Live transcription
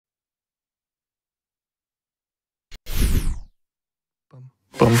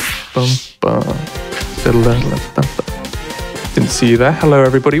bum, bum, bum. Didn't see you there. Hello,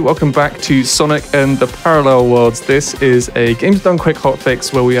 everybody. Welcome back to Sonic and the Parallel Worlds. This is a Games Done Quick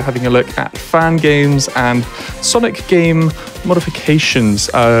hotfix where we are having a look at fan games and Sonic game modifications,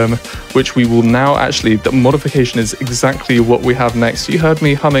 which we will now actually. The modification is exactly what we have next. You heard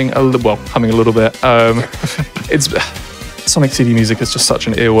me humming a little bit. It's Sonic CD music is just such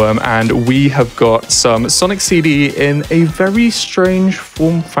an earworm, and we have got some Sonic CD in a very strange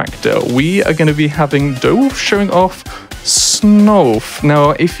form factor. We are going to be having dowolf showing off Snolf. Now,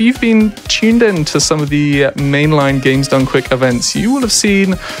 if you've been tuned in to some of the mainline Games Done Quick events, you will have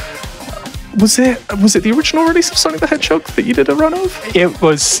seen. Was it the original release of Sonic the Hedgehog that you did a run of? It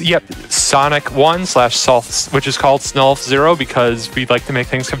was, yep, Sonic 1/Snolf, which is called Snolf 0 because we like to make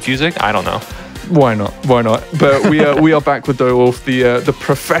things confusing. I don't know. Why not? Why not? But we are back with dowolf, the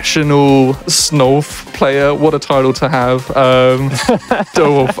professional Snolf player. What a title to have.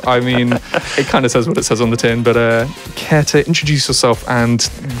 dowolf, I mean, it kind of says what it says on the tin, but care to introduce yourself and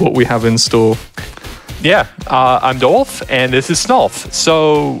what we have in store? Yeah, I'm dowolf, and this is Snolf.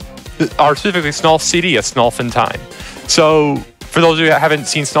 So, our specifically Snolf CD, a Snolf in time. So, for those of you that haven't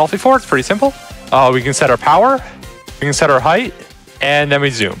seen Snolf before, it's pretty simple. We can set our power, we can set our height, and then we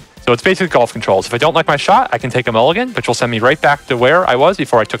zoom. So it's basically golf controls. If I don't like my shot, I can take a mulligan, which will send me right back to where I was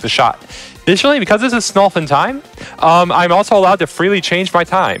before I took the shot. Additionally, because this is Snolf in time, I'm also allowed to freely change my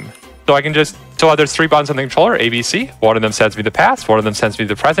time. So I can just, there's 3 buttons on the controller, A, B, C. One of them sends me to the past, one of them sends me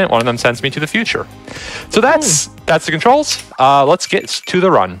to the present, one of them sends me to the future. So that's the controls. Let's get to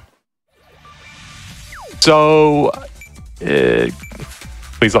the run. So,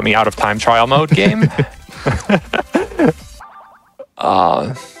 please let me out of time trial mode game.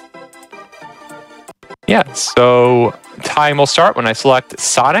 Yeah, so time will start when I select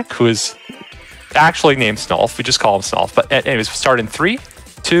Sonic, who is actually named Snolf. We just call him Snolf. But anyways, we'll start in 3,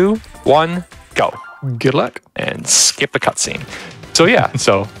 2, 1, go. Good luck. And skip the cutscene. So yeah,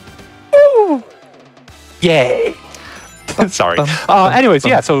 so... Woo! Yay! Sorry. Anyways,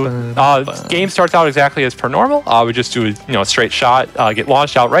 yeah, so game starts out exactly as per normal. We just do a straight shot, get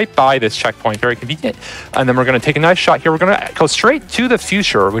launched out right by this checkpoint, very convenient. And then we're going to take a nice shot here. We're going to go straight to the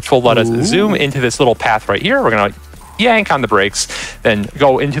future, which will let us zoom into this little path right here. We're going to yank on the brakes, then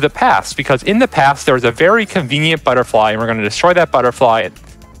go into the past, because in the past there's a very convenient butterfly, and we're going to destroy that butterfly.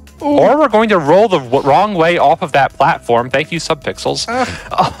 Or we're going to roll the wrong way off of that platform. Thank you, Subpixels.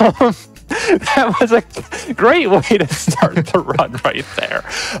 That was a great way to start the run right there.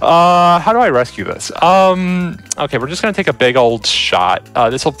 How do I rescue this? Okay, we're just going to take a big old shot.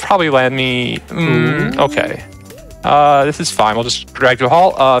 This will probably land me... okay. This is fine. We'll just drag to a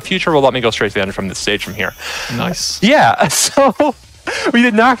halt. Future will let me go straight to the end from this stage from here. Nice. Yeah, so... We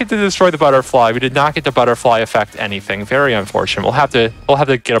did not get to destroy the butterfly. We did not get the butterfly affect anything. Very unfortunate. We'll have to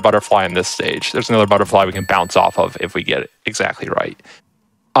get a butterfly in this stage. There's another butterfly we can bounce off of if we get it exactly right.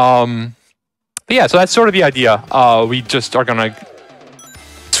 But yeah, so that's sort of the idea. We just are going to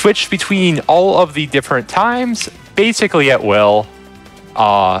switch between all of the different times, basically at will,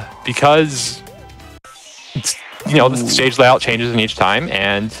 because the stage layout changes in each time,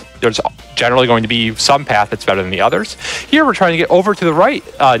 and there's generally going to be some path that's better than the others. Here we're trying to get over to the right,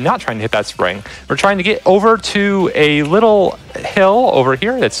 not trying to hit that spring. We're trying to get over to a little hill over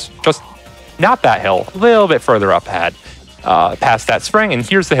here that's just not that hill, a little bit further up ahead. Past that spring, and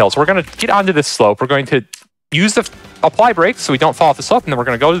here's the hill. So we're going to get onto this slope. We're going to use the apply brakes so we don't fall off the slope, and then we're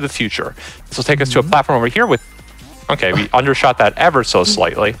going to go to the future. This will take us to a platform over here with... Okay, we undershot that ever so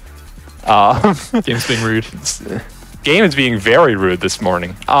slightly. Game's being rude. Game is being very rude this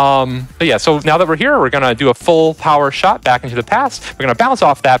morning. But yeah, so now that we're here, we're going to do a full power shot back into the past. We're going to bounce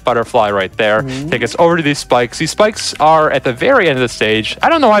off that butterfly right there, take us over to these spikes. These spikes are at the very end of the stage. I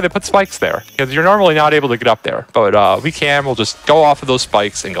don't know why they put spikes there, because you're normally not able to get up there. But we can. We'll just go off of those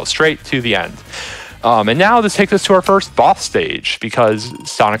spikes and go straight to the end. And now this takes us to our first boss stage, because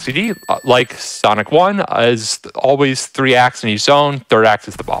Sonic CD, like Sonic 1, is always 3 acts in each zone. 3rd act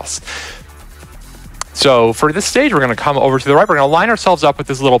is the boss. So for this stage, we're going to come over to the right. We're going to line ourselves up with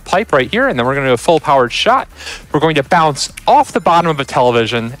this little pipe right here, and then we're going to do a full-powered shot. We're going to bounce off the bottom of a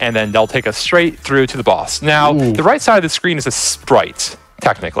television, and then they'll take us straight through to the boss. Now, the right side of the screen is a sprite,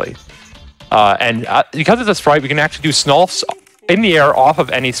 technically. And because it's a sprite, we can actually do Snolfs in the air off of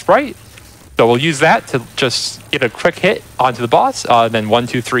any sprite. So we'll use that to just get a quick hit onto the boss. Then 1,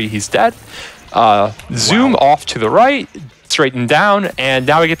 2, 3, he's dead. Zoom off to the right, straighten down, and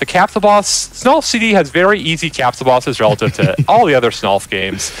now we get the capsule boss. Snolf CD has very easy capsule bosses relative to all the other Snolf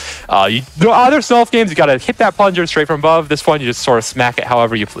games. The other Snolf games, you gotta hit that plunger straight from above. This one, you just sort of smack it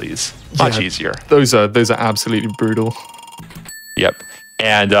however you please. Much easier. Those are absolutely brutal. Yep.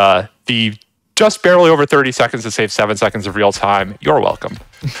 And the just barely over 30 seconds to save 7 seconds of real time. You're welcome.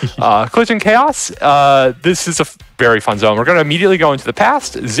 Collision Chaos. This is a very fun zone. We're going to immediately go into the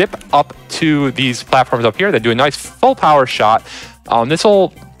past, zip up to these platforms up here, then do a nice full power shot.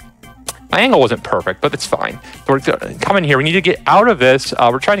 My angle wasn't perfect, but it's fine. So we're going to come in here. We need to get out of this.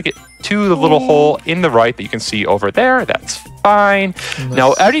 We're trying to get to the little hole in the right that you can see over there. That's fine. Nice.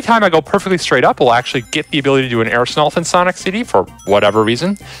 Now, anytime I go perfectly straight up, we'll actually get the ability to do an air Snolf in Sonic CD for whatever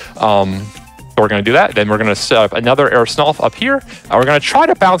reason. So we're going to do that. Then we're going to set up another air Snolf up here. We're going to try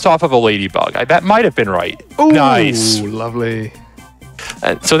to bounce off of a ladybug. That might have been right. Ooh, nice. Lovely.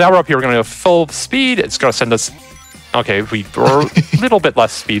 So now we're up here. We're going to go full speed. It's going to send us... Okay, we were a little bit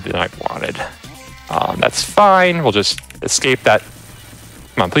less speed than I wanted. That's fine. We'll just escape that.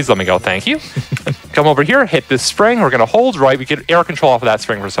 Come on, please let me go. Thank you. Come over here, hit this spring. We're going to hold right. We get air control off of that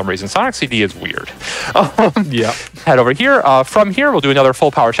spring for some reason. Sonic CD is weird. Yeah. Head over here. From here, we'll do another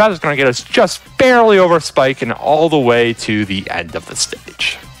full power shot. It's going to get us just barely over spike and all the way to the end of the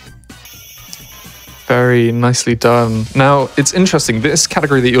stage. Very nicely done. Now, it's interesting. This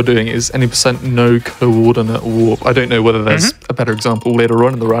category that you're doing is any % no coordinate warp. I don't know whether there's a better example later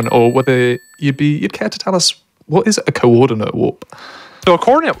on in the run, or whether you'd care to tell us what is a coordinate warp.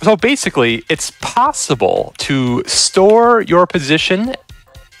 So basically, it's possible to store your position,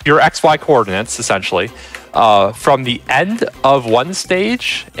 your XY coordinates, essentially, from the end of one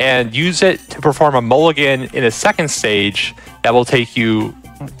stage and use it to perform a mulligan in a second stage that will take you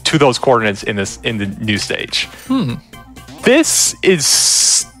to those coordinates in the new stage. This is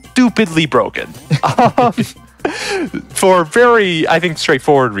stupidly broken for very, I think,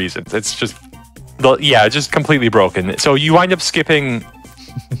 straightforward reasons. It's just, just completely broken. So you wind up skipping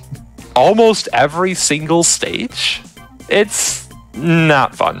almost every single stage. It's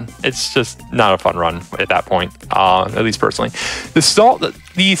not fun. It's just not a fun run at that point, at least personally. The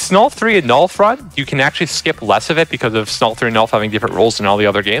Snolf 3 and Nulf run, you can actually skip less of it because of Snolf 3 and Nulf having different rules than all the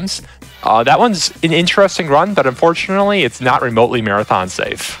other games. That one's an interesting run, but unfortunately, it's not remotely marathon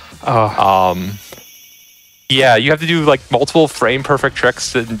safe. Yeah, you have to do like multiple frame perfect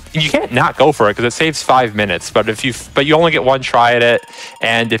tricks, and you can't not go for it because it saves 5 minutes. But you only get one try at it,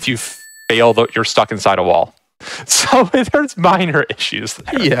 and if you fail, you're stuck inside a wall. So there's minor issues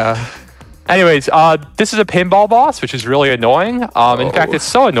there. Yeah. Anyways, this is a pinball boss, which is really annoying. In fact, it's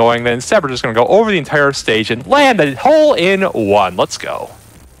so annoying that instead we're just going to go over the entire stage and land a hole in one. Let's go.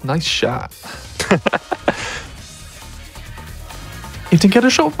 Nice shot. You didn't get a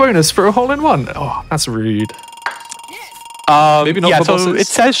shot bonus for a hole in one. Oh, that's rude. Maybe not for bosses. So it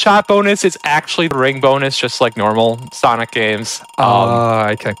says shot bonus. It's actually the ring bonus, just like normal Sonic games.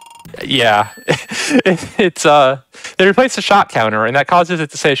 Okay. Yeah, they replaced the shot counter, and that causes it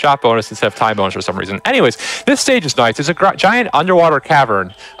to say shot bonus instead of time bonus for some reason. Anyways, this stage is nice. It's a giant underwater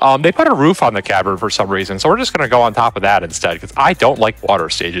cavern. They put a roof on the cavern for some reason, so we're just going to go on top of that instead, because I don't like water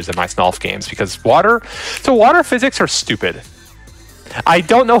stages in my Snolf games, because water physics are stupid. I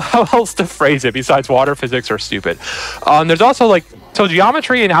don't know how else to phrase it besides water physics are stupid. There's also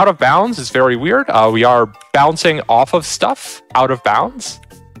geometry and out of bounds is very weird. We are bouncing off of stuff out of bounds.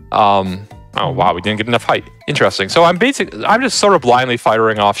 Oh wow, we didn't get enough height. Interesting. So I'm just sort of blindly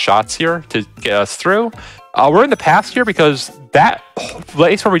firing off shots here to get us through. We're in the past here because that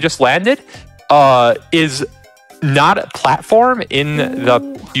place where we just landed is not a platform in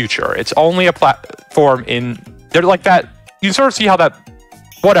the future. It's only a platform they're like that. You can sort of see how that,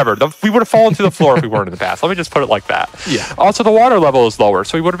 whatever, we would have fallen to the floor if we weren't in the past. Let me just put it like that. Yeah. Also, the water level is lower,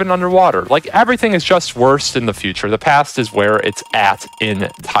 so we would have been underwater. Like, everything is just worse in the future. The past is where it's at in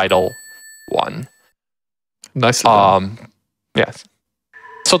Title 1. Nice. Yes.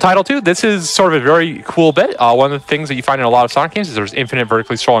 So Title 2, this is sort of a very cool bit. One of the things that you find in a lot of Sonic games is there's infinite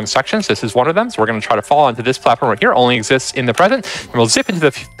vertically scrolling sections. This is one of them. So we're going to try to fall onto this platform right here. Only exists in the present. And we'll zip into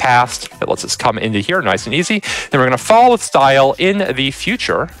the past. That lets us come into here nice and easy. Then we're going to fall with style in the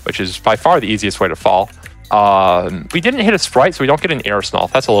future, which is by far the easiest way to fall. We didn't hit a sprite, so we don't get an air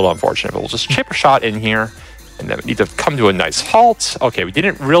Snolf. That's a little unfortunate, but we'll just chip a shot in here. And then we need to come to a nice halt. Okay, we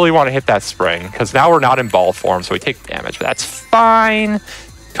didn't really want to hit that spring because now we're not in ball form, so we take damage, but that's fine.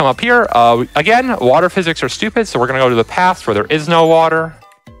 Come up here. Again, water physics are stupid, so we're going to go to the past where there is no water.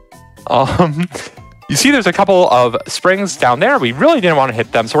 You see there's a couple of springs down there. We really didn't want to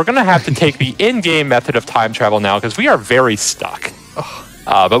hit them, so we're going to have to take the in-game method of time travel now because we are very stuck.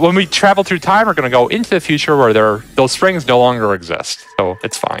 But when we travel through time, we're going to go into the future where those springs no longer exist, so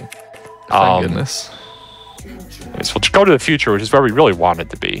it's fine. Thank goodness. So we'll go to the future, which is where we really wanted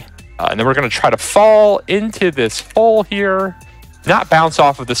to be. And then we're going to try to fall into this hole here. not bounce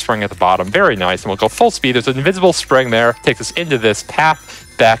off of the spring at the bottom. Very nice. And we'll go full speed. There's an invisible spring there. Takes us into this path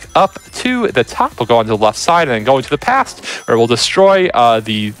back up to the top. We'll go onto the left side and then go into the past, where we'll destroy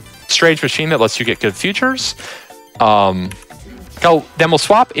the strange machine that lets you get good futures. Then we'll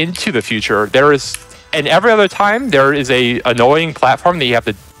swap into the future. And every other time, there is a annoying platform that you have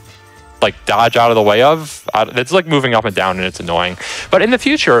to like dodge out of the way of. It's like moving up and down, and it's annoying. But in the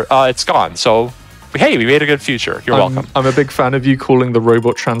future, it's gone. So, hey, we made a good future. You're welcome. I'm a big fan of you calling the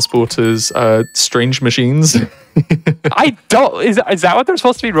robot transporters strange machines. I don't. Is that what they're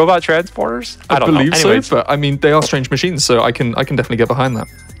supposed to be? Robot transporters? I don't believe know. so, but I mean, they are strange machines, so I can definitely get behind that.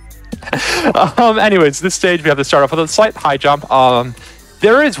 Anyways, this stage we have to start off with a slight high jump.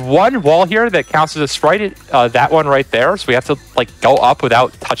 There is one wall here that counts as a sprite. That one right there. So we have to like go up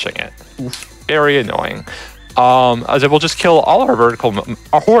without touching it. Very annoying. As it will just kill all our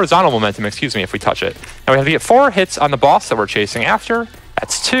horizontal momentum, excuse me, if we touch it. Now we have to get 4 hits on the boss that we're chasing after.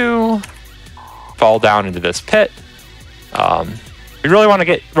 That's 2. Fall down into this pit. We really want to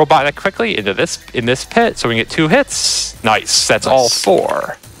get Robotnik quickly in this pit, so we can get 2 hits. Nice. That's all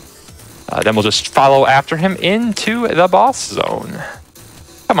 4. Then we'll just follow after him into the boss zone.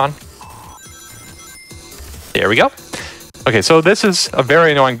 Come on. There we go. Okay, so this is a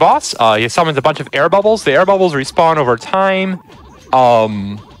very annoying boss. He summons a bunch of air bubbles. The air bubbles respawn over time.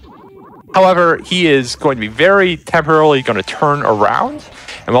 However, he is going to be very temporarily going to turn around.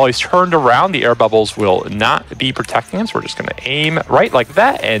 And while he's turned around, the air bubbles will not be protecting him. So we're just going to aim right like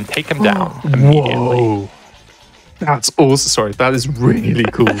that and take him down immediately. Whoa. That's awesome. Sorry, that is really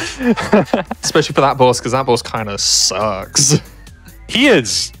cool. Especially for that boss, because that boss kind of sucks. He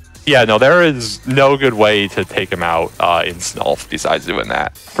is. Yeah, no, there is no good way to take him out in Snolf besides doing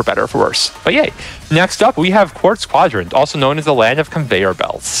that, for better or for worse. But yay. Next up, we have Quartz Quadrant, also known as the land of conveyor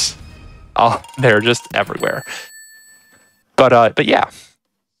belts. They're just everywhere. But yeah.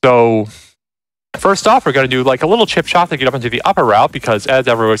 So first off, we're going to do like a little chip shot to get up into the upper route, because as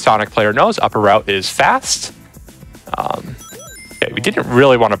every Sonic player knows, upper route is fast. Okay, we didn't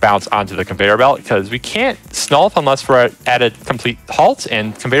really want to bounce onto the conveyor belt because we can't Snolf unless we're at a complete halt,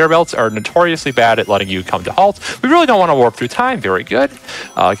 and conveyor belts are notoriously bad at letting you come to halt. We really don't want to warp through time. Very good.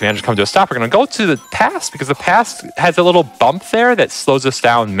 Can just come to a stop. We're going to go to the past because the past has a little bump there that slows us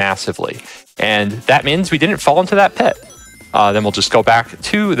down massively. And that means we didn't fall into that pit. Then we'll just go back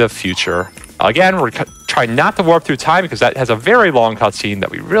to the future. Again, we're trying not to warp through time because that has a very long cutscene that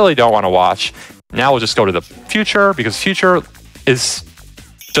we really don't want to watch. Now we'll just go to the future because future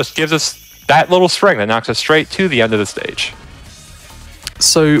just gives us that little spring that knocks us straight to the end of the stage.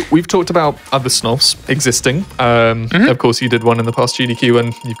 So we've talked about other Snolfs existing. Of course, you did one in the past GDQ,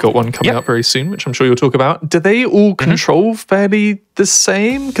 and you've got one coming out very soon, which I'm sure you'll talk about. Do they all control fairly the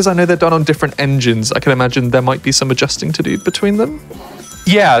same? Because I know they're done on different engines. I can imagine there might be some adjusting to do between them.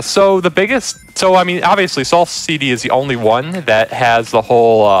 Yeah, so I mean, obviously, Snolf CD is the only one that has the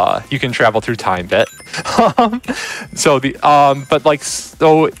whole you can travel through time bit. But like,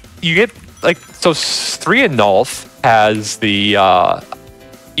 so you get like, so 3 in Nulf has the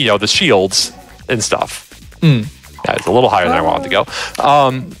the shields and stuff. Yeah, it's a little higher than I wanted to go.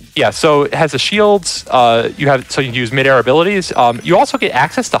 Yeah, so it has the shields. You can use mid-air abilities. You also get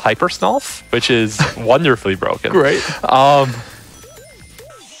access to Hyper Snolf, which is wonderfully broken. Great.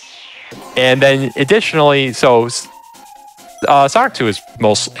 And then additionally, so Sonic 2 is and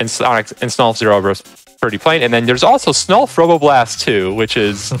Snolf 0 are pretty plain. And then there's also Snolf Roboblast 2, which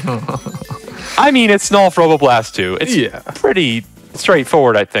is, I mean, it's Snolf Roboblast 2. It's pretty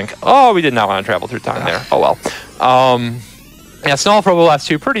straightforward, I think. Oh, we did not want to travel through time there. Oh, well. Yeah, Snolf Roboblast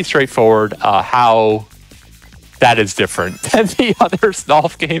 2, pretty straightforward how that is different than the other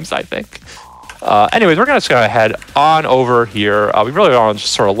Snolf games, I think. Anyways, we're just going to head on over here. We really want to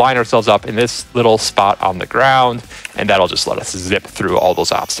just sort of line ourselves up in this little spot on the ground, and that'll just let us zip through all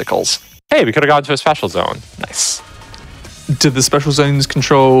those obstacles. Hey, we could have gone to a special zone. Nice. Did the special zones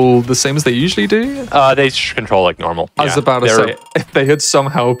control the same as they usually do? They control like normal. I was about to say, if they had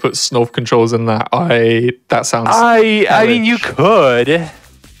somehow put Snolf controls in that, that sounds... I mean, you could.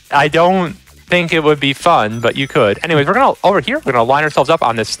 I don't think it would be fun, but you could. Anyways, over here, we're going to line ourselves up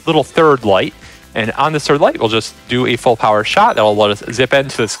on this little third light. And on this third light, we'll just do a full power shot. That'll let us zip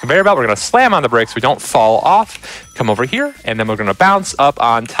into this conveyor belt. We're going to slam on the brakes so we don't fall off. Come over here, and then we're going to bounce up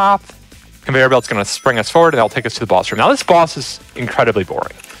on top. Conveyor belt's going to spring us forward, and that'll take us to the boss room. Now, this boss is incredibly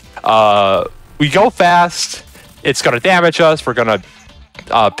boring. We go fast. It's going to damage us. We're going to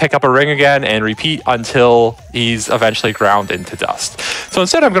pick up a ring again and repeat until he's eventually ground into dust. So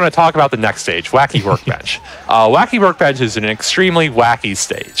instead, I'm going to talk about the next stage, Wacky Workbench. Wacky Workbench is an extremely wacky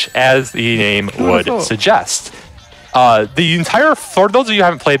stage, as the name would suggest. The entire, for those of you who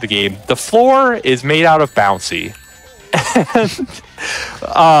haven't played the game, the floor is made out of bouncy.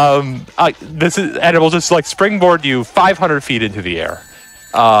 And it will just like springboard you 500 feet into the air.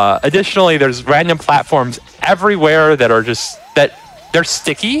 Additionally, there's random platforms everywhere that are just, that they're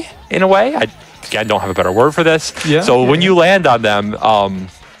sticky in a way. I don't have a better word for this. So when you land on them,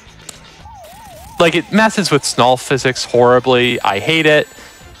 like it messes with Snolf physics horribly. I hate it.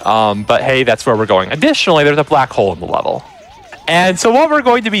 But hey, that's where we're going. Additionally, there's a black hole in the level. And so what we're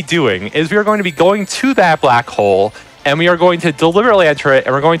going to be doing is we are going to be going to that black hole, and we are going to deliberately enter it,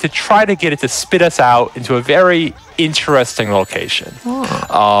 and we're going to try to get it to spit us out into a very interesting location.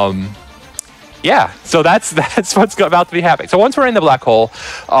 Yeah, so that's what's about to be happening. So once we're in the black hole,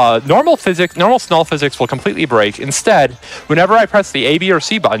 normal Snolf physics will completely break. Instead, whenever I press the A, B, or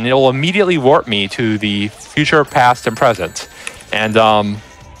C button, it will immediately warp me to the future, past, and present. And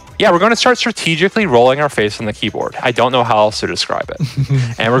yeah, we're going to start strategically rolling our face on the keyboard. I don't know how else to describe it.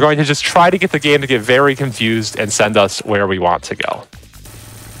 And we're going to just try to get the game to get very confused and send us where we want to go.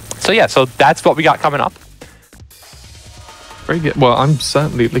 So yeah, so that's what we got coming up. Very good. Well, I'm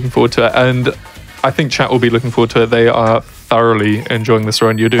certainly looking forward to it, and I think chat will be looking forward to it. They are thoroughly enjoying this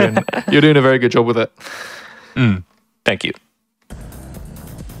run. You're doing a very good job with it. Thank you.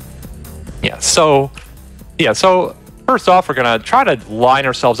 So first off, we're gonna try to line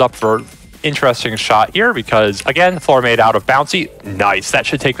ourselves up for an interesting shot here because again, the floor made out of bouncy. Nice. That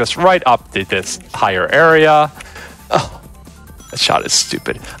should take us right up to this higher area. Oh, that shot is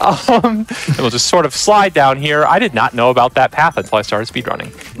stupid. And we'll just sort of slide down here. I did not know about that path until I started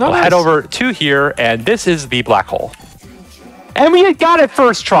speedrunning. We'll head over to here, and this is the black hole. And we had got it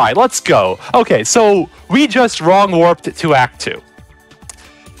first try. Let's go. Okay, so we just wrong warped to Act 2.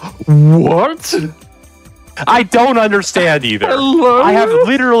 What? I don't understand either. Hello? I have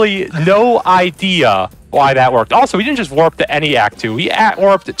literally no idea why that worked. Also, we didn't just warp to any Act 2. We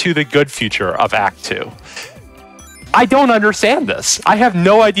warped to the good future of Act 2. I don't understand this. I have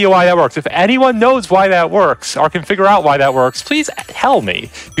no idea why that works. If anyone knows why that works or can figure out why that works, please tell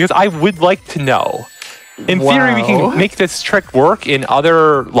me, because I would like to know. In theory, we can make this trick work in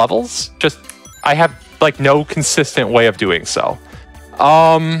other levels. Just, I have like no consistent way of doing so.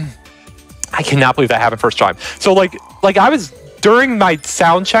 I cannot believe that happened first time. So like I was during my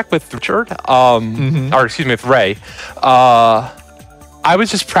sound check with Richard, or excuse me, with Ray. I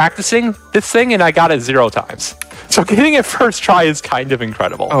was just practicing this thing and I got it 0 times. So getting it first try is kind of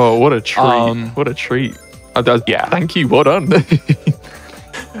incredible. Oh, what a treat! What a treat! Yeah, thank you. Well done.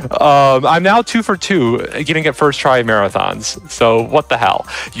 I'm now 2 for 2 getting it first try marathons. So what the hell,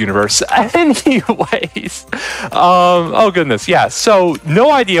 universe? Anyways, oh goodness, yeah. So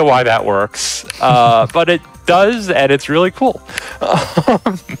no idea why that works, but it does, and it's really cool.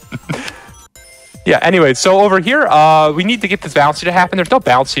 Yeah, anyway, so over here, we need to get this bouncy to happen. There's no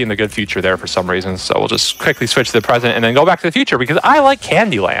bouncy in the good future there for some reason, so we'll just quickly switch to the present and then go back to the future because I like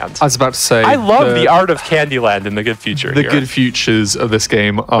Candyland. I was about to say... I love the art of Candyland in the good future The good futures of this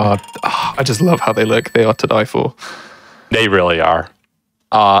game are... I just love how they look. They are to die for. They really are.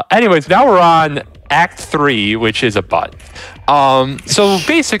 Anyways, now we're on Act 3, which is a butt. So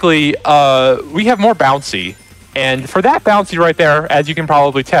basically, we have more bouncy. And for that bouncy right there, as you can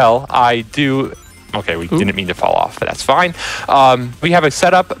probably tell, I do... Okay, we didn't mean to fall off, but that's fine. We have a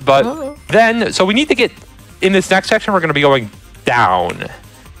setup, but then... So we need to get... In this next section, we're going to be going down.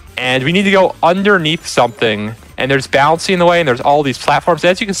 And we need to go underneath something. And there's bouncy in the way, and there's all these platforms.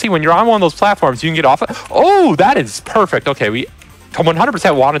 As you can see, when you're on one of those platforms, you can get off it. Oh, that is perfect. Okay, we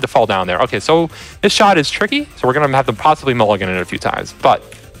 100% wanted to fall down there. Okay, so this shot is tricky, so we're going to have to possibly mulligan it a few times. But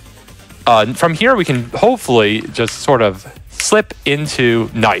from here, we can hopefully just sort of slip into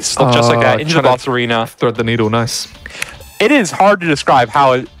nice. Look just like that, into the boss arena. Thread the needle, nice. It is hard to describe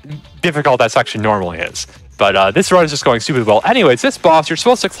how difficult that section normally is. But this run is just going stupid well. Anyways, this boss, you're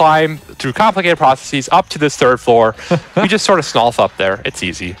supposed to climb through complicated processes up to this 3rd floor. We just sort of Snolf up there. It's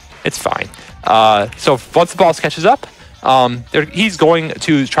easy. It's fine. So once the boss catches up, he's going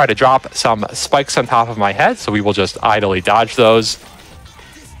to try to drop some spikes on top of my head. So we will just idly dodge those.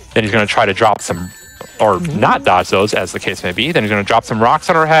 Then he's going to try to drop some, or not dodge those, as the case may be. Then he's going to drop some rocks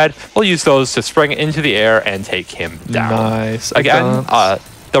on our head. We'll use those to spring into the air and take him down. Nice. Again,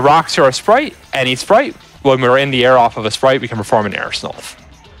 the rocks are a sprite. Any sprite, when we're in the air off of a sprite, we can perform an air Snolf.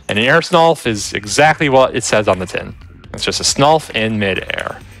 And an air Snolf is exactly what it says on the tin. It's just a Snolf in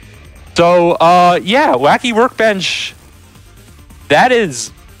midair. So, yeah, Wacky Workbench. That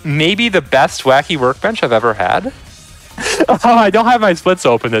is maybe the best Wacky Workbench I've ever had. I don't have my splits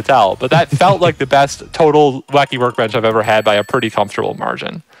open to tell, but that felt like the best total Wacky Workbench I've ever had by a pretty comfortable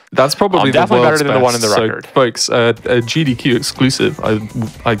margin. That's probably definitely the better than the one in the record. So, folks, a GDQ exclusive,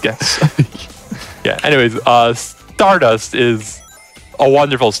 I guess. Yeah. Anyways, Stardust is a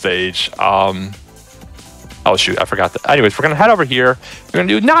wonderful stage. Oh shoot, I forgot that. Anyways, we're gonna head over here. We're gonna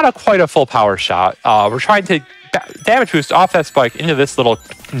do not quite a full power shot. We're trying to damage boost off that spike into this little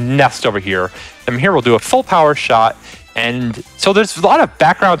nest over here. And here we'll do a full power shot. And so there's a lot of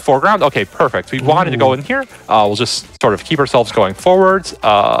background, foreground. Okay, perfect. We wanted to go in here. We'll just sort of keep ourselves going forwards.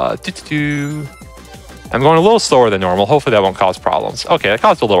 I'm going a little slower than normal. Hopefully that won't cause problems. Okay, that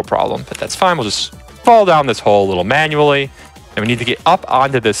caused a little problem, but that's fine. We'll just fall down this hole a little manually. And we need to get up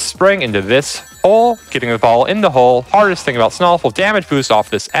onto this spring, into this hole, getting the ball in the hole. Hardest thing about Snolf will damage boost off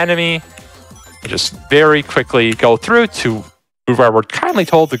this enemy. And just very quickly go through to where we're kindly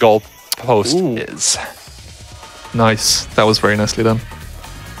told the goal post is. Nice. That was very nicely done.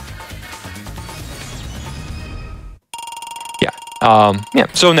 Yeah.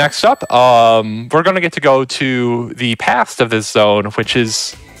 So next up, we're going to get to go to the past of this zone, which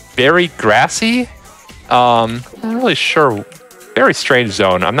is very grassy. I'm not really sure. Very strange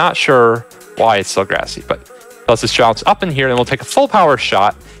zone. I'm not sure why it's so grassy, but let's just bounce up in here, and we'll take a full power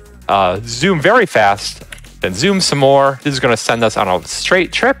shot. Zoom very fast, then zoom some more. This is going to send us on a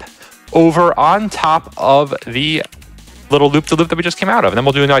straight trip over on top of the little loop-de-loop that we just came out of. And then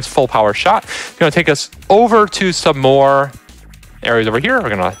we'll do a nice full power shot. It's going to take us over to some more areas over here. We're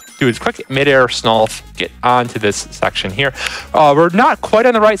going to do a quick mid-air Snolf, get onto this section here. We're not quite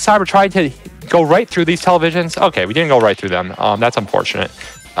on the right side. We're trying to go right through these televisions. Okay, we didn't go right through them. That's unfortunate.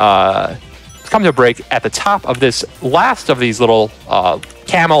 Come to a break at the top of this last of these little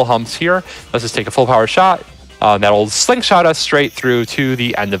camel humps here. Let's just take a full power shot. That'll slingshot us straight through to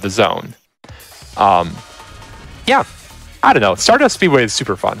the end of the zone. Yeah, I don't know. Stardust Speedway is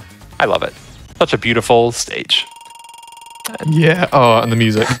super fun. I love it. Such a beautiful stage. Yeah. Oh, and the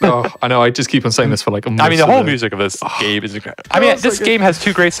music. Oh, I know. I just keep on saying this for like a month. I mean, the whole music of this game is incredible. I mean, this game has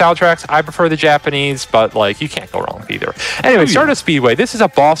two great soundtracks. I prefer the Japanese, but like you can't go wrong with either. Anyway, Stardust Speedway. This is a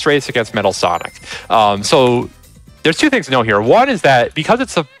boss race against Metal Sonic. So there's two things to know here. One is that because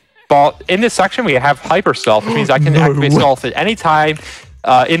it's a ball in this section, we have hyper stealth, which means I can activate stealth at any time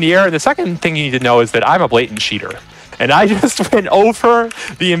in the air. And the second thing you need to know is that I'm a blatant cheater. And I just went over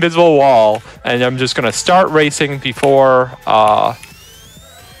the invisible wall, and I'm just going to start racing before... no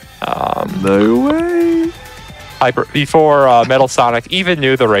way! Before Metal Sonic even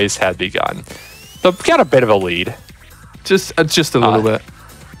knew the race had begun. So got a bit of a lead. Just a little bit.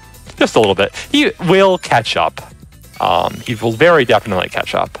 Just a little bit. He will catch up. He will very definitely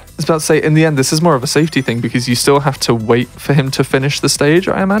catch up. I was about to say, in the end, this is more of a safety thing because you still have to wait for him to finish the stage,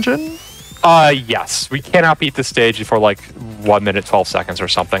 I imagine? Yes, we cannot beat the stage before like 1 minute, 12 seconds or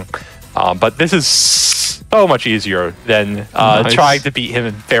something. But this is so much easier than trying to beat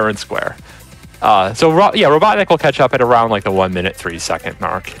him fair and square. Robotnik will catch up at around like the 1 minute, 3 second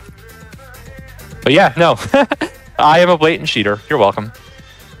mark. But yeah, no, I am a blatant cheater. You're welcome.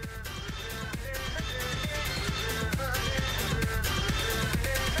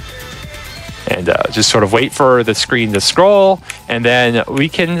 And just sort of wait for the screen to scroll, and then we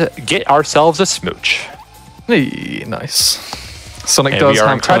can get ourselves a smooch. Hey, nice. Sonic and does we are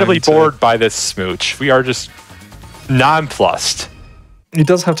have incredibly time bored by this smooch. We are just nonplussed. He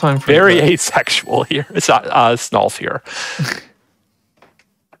does have time for very asexual here. It's Snolf here.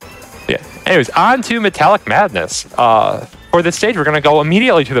 Yeah. Anyways, on to Metallic Madness. For this stage, we're going to go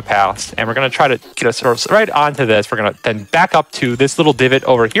immediately to the past, and we're going to try to get us right onto this. We're going to then back up to this little divot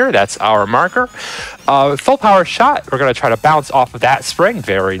over here. That's our marker. Full power shot. We're going to try to bounce off of that spring.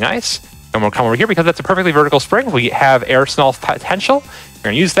 Very nice. And we'll come over here because that's a perfectly vertical spring. We have air Snolf potential. We're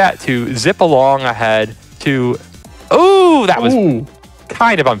going to use that to zip along ahead to... Ooh, that was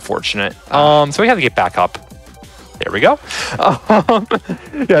kind of unfortunate. So we have to get back up. There we go.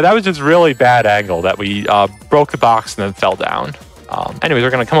 Yeah, that was just really bad angle that we broke the box and then fell down. Anyways, we're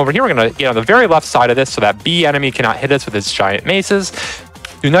going to come over here. We're going to get on the very left side of this so that B enemy cannot hit us with his giant maces.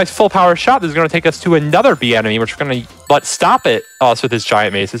 Do a nice full power shot. This is going to take us to another B enemy, which we're going to let stop it us with his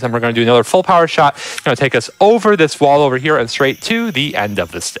giant maces. And we're going to do another full power shot. It's going to take us over this wall over here and straight to the end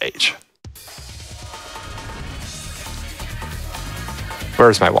of the stage.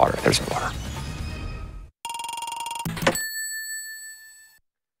 Where's my water? There's my water.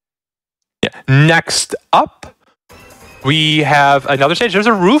 Next up, we have another stage. There's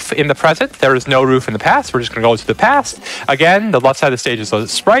a roof in the present. There is no roof in the past. We're just going to go to the past. Again, the left side of the stage is a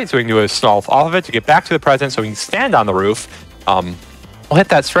sprite, so we can do a Snolf off of it to get back to the present so we can stand on the roof. We'll hit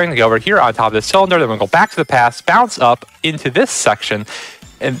that spring to go over here on top of this cylinder. Then we'll go back to the past, bounce up into this section,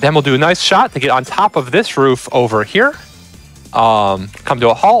 and then we'll do a nice shot to get on top of this roof over here. come to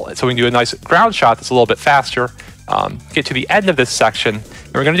a halt so we can do a nice ground shot that's a little bit faster. Get to the end of this section,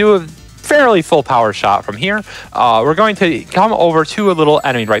 and we're going to do a fairly full power shot from here. We're going to come over to a little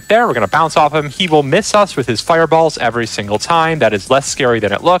enemy right there. We're going to bounce off him. He will miss us with his fireballs every single time. That is less scary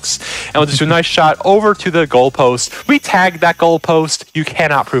than it looks. And we'll just do a nice shot over to the goalpost. We tagged that goalpost. You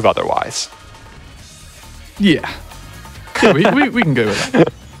cannot prove otherwise. Yeah. We can go with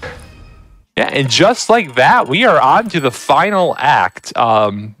that. Yeah, and just like that, we are on to the final act.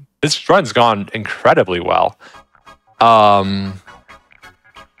 This run's gone incredibly well.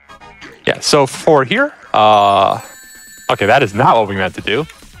 Yeah, so for here, okay, that is not what we meant to do.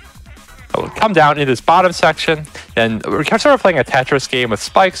 We'll come down into this bottom section, and we're sort of playing a Tetris game with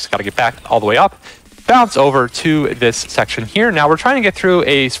spikes. Got to get back all the way up. Bounce over to this section here. Now we're trying to get through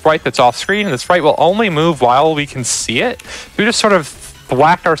a sprite that's off screen, and the sprite will only move while we can see it. We just sort of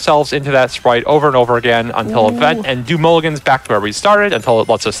whack ourselves into that sprite over and over again until event, and do mulligans back to where we started until it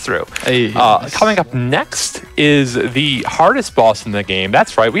lets us through. Hey. Coming up next is the hardest boss in the game.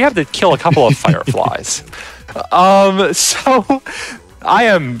 That's right, we have to kill a couple of fireflies. So I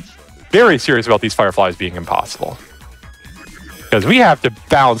am very serious about these fireflies being impossible, because we have to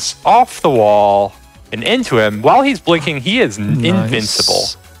bounce off the wall and into him. While he's blinking, he is invincible.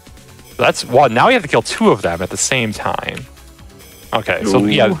 So that's one. Now we have to kill two of them at the same time. Okay, so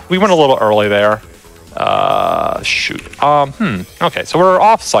yeah, we went a little early there. Shoot. Okay, so we're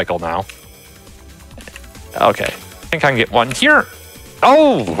off cycle now. Okay, I think I can get one here.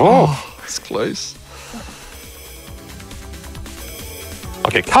 Oh, it's close.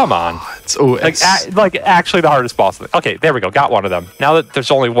 Okay, come on. It's like actually the hardest boss. Okay, there we go. Got one of them. Now that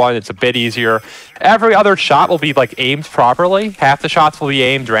there's only one, it's a bit easier. Every other shot will be like aimed properly. Half the shots will be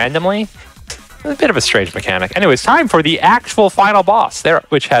aimed randomly. A bit of a strange mechanic. Anyways, time for the actual final boss there,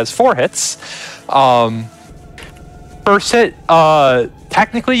 which has 4 hits. First hit,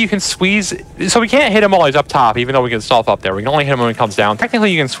 technically you can squeeze, so we can't hit him while he's up top, even though we can Snolf up there. We can only hit him when he comes down.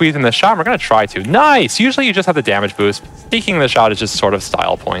 Technically you can squeeze in the shot, and we're going to try to. Nice! Usually you just have the damage boost. Sneaking the shot is just sort of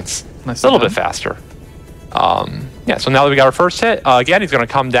style points. Nice, a little bit faster. Yeah, so now that we got our first hit, again, he's going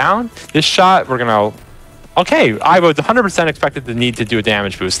to come down. This shot, we're going to... Okay, I was 100% expected the need to do a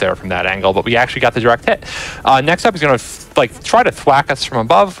damage boost there from that angle, but we actually got the direct hit. Next up, he's going to try to thwack us from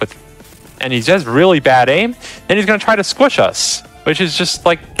above, and he has really bad aim. Then he's going to try to squish us, which is just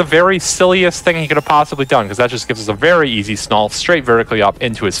like the very silliest thing he could have possibly done, because that just gives us a very easy Snolf straight vertically up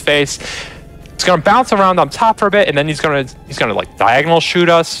into his face. He's going to bounce around on top for a bit, and then he's going to like diagonal shoot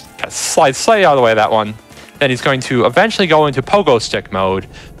us, slide slightly out of the way of that one. Then he's going to eventually go into pogo stick mode.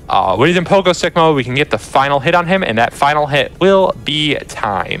 When he's in pogo stick mode, we can get the final hit on him, and that final hit will be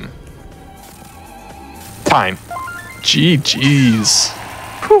time. GG's.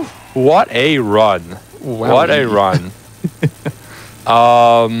 Whew. What a run. Wow. What a run.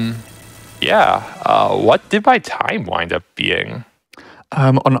 Yeah. What did my time wind up being?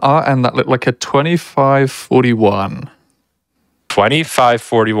 On our end, that looked like a 25:41.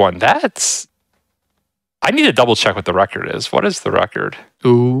 25:41. That's... I need to double check what the record is. What is the record?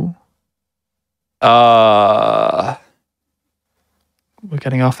 Ooh. We're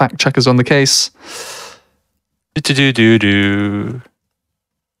getting our fact checkers on the case.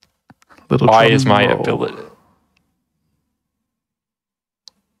 Why is my ability?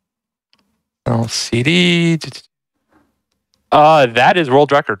 LCD. That is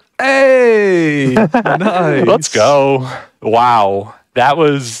world record. Hey! Nice. Let's go. Wow. That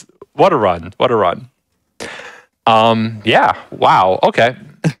was... What a run. What a run. Yeah. Wow. Okay.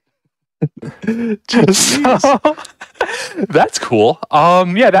 So, that's cool.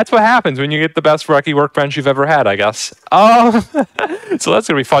 Yeah, that's what happens when you get the best Rookie workbench you've ever had, I guess. So that's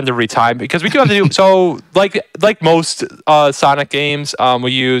gonna be fun to retime, because we do have to do so like most Sonic games.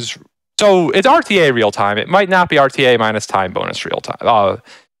 We use, so it's RTA real time. It might not be RTA minus time bonus real time.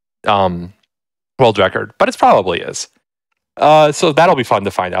 World record, but it probably is. So that'll be fun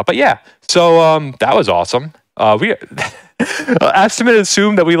to find out. But yeah, so that was awesome. We estimate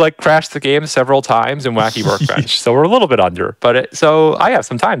assumed that we crashed the game several times in Wacky Workbench, so we're a little bit under. But so I have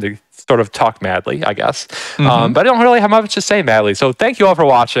some time to sort of talk madly, I guess. But I don't really have much to say madly. So thank you all for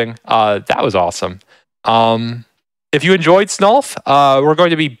watching. That was awesome. If you enjoyed Snolf, we're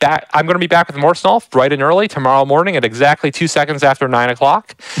going to be back. I'm going to be back with more Snolf bright and early tomorrow morning at exactly 2 seconds after 9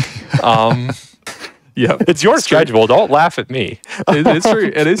 o'clock. Yeah, it's your schedule. True. Don't laugh at me. It's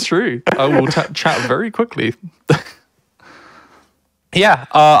true. It is true. I will chat very quickly. Yeah,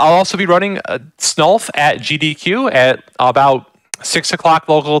 I'll also be running Snolf at GDQ at about 6 o'clock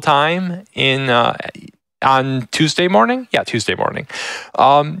local time on Tuesday morning. Yeah, Tuesday morning.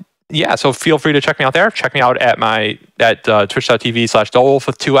 yeah, so feel free to check me out there. Check me out at twitch.tv/dowolf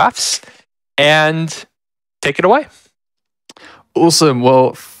with 2 Fs, and take it away. Awesome.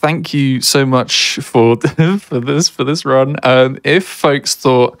 Well, thank you so much for this run. If folks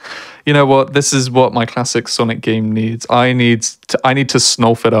thought, you know what, this is what my classic Sonic game needs. I need to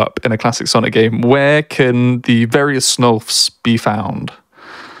Snolf it up in a classic Sonic game. Where can the various Snolfs be found?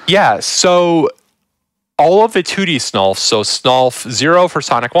 Yeah, so all of the 2D Snolfs, so Snolf 0 for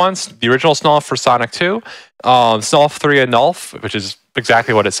Sonic 1, the original Snolf for Sonic 2, Snolf 3 and Nulf, which is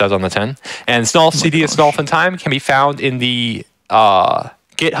exactly what it says on the tin, and Snolf CD and Snolf in Time can be found in the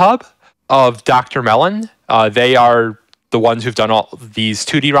GitHub of Dr. Mellon. They are the ones who've done all these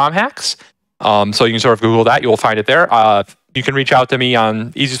 2D ROM hacks. So you can sort of Google that. You'll find it there. You can reach out to me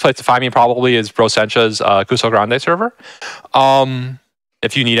on easiest place to find me probably is Brosencha's Cuso Grande server.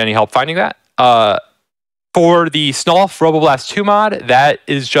 If you need any help finding that. For the Snolf Roboblast 2 mod, that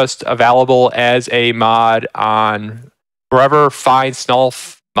is just available as a mod on wherever fine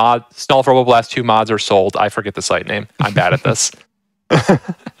Snolf Roboblast 2 mods are sold. I forget the site name. I'm bad at this.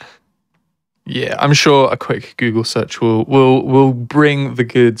 Yeah, I'm sure a quick Google search will bring the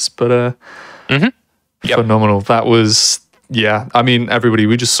goods, but phenomenal. That was, yeah, I mean, everybody,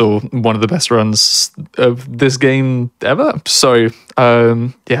 we just saw one of the best runs of this game ever. So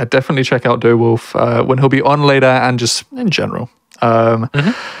yeah, definitely check out dowolf when he'll be on later, and just in general. And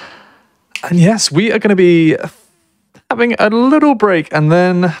yes, we are going to be having a little break and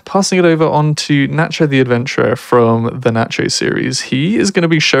then passing it over on to Nacho the Adventurer from the Nacho series. He is going to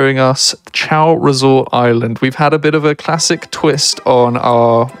be showing us Chow Resort Island. We've had a bit of a classic twist on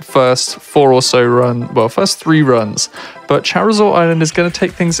our first 4 or so first 3 runs, but Chow Resort Island is going to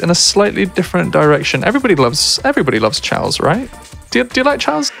take things in a slightly different direction. Everybody loves chows, right? Do you like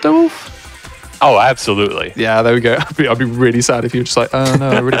chows, dowolf? Oh, absolutely. Yeah, there we go. I'd be really sad if you were just like, oh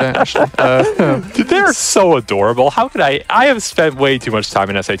no, I really don't actually. Dude, they're so adorable. How could I have spent way too much time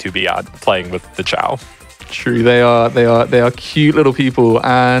in SA2 Beyond playing with the Chow. True, they are cute little people,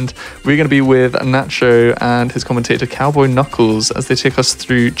 and we're going to be with Nacho and his commentator Cowboy Knuckles as they take us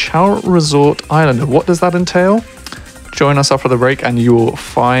through Chow Resort Island. What does that entail? Join us after the break and you will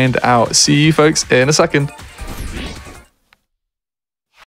find out. See you folks in a second.